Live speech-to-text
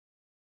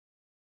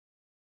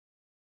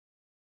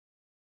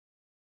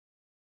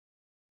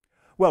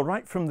Well,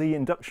 right from the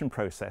induction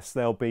process,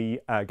 they'll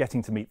be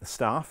getting to meet the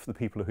staff, the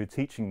people who are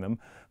teaching them,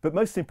 but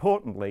most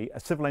importantly,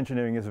 civil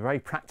engineering is a very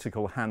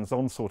practical,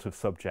 hands-on sort of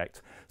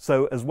subject.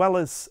 So as well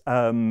as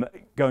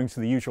going to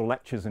the usual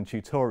lectures and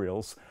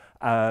tutorials,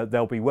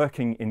 they'll be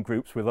working in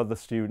groups with other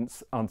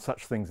students on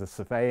such things as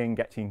surveying,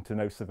 getting to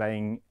know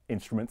surveying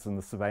instruments and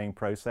the surveying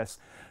process.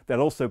 They'll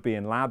also be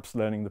in labs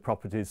learning the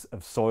properties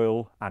of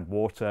soil and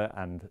water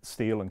and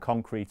steel and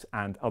concrete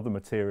and other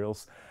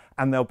materials.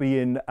 And they'll be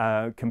in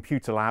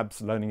computer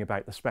labs learning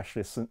about the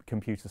specialist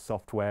computer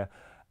software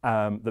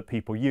that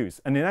people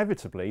use. And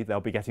inevitably,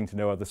 they'll be getting to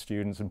know other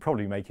students and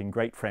probably making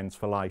great friends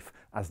for life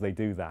as they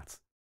do that.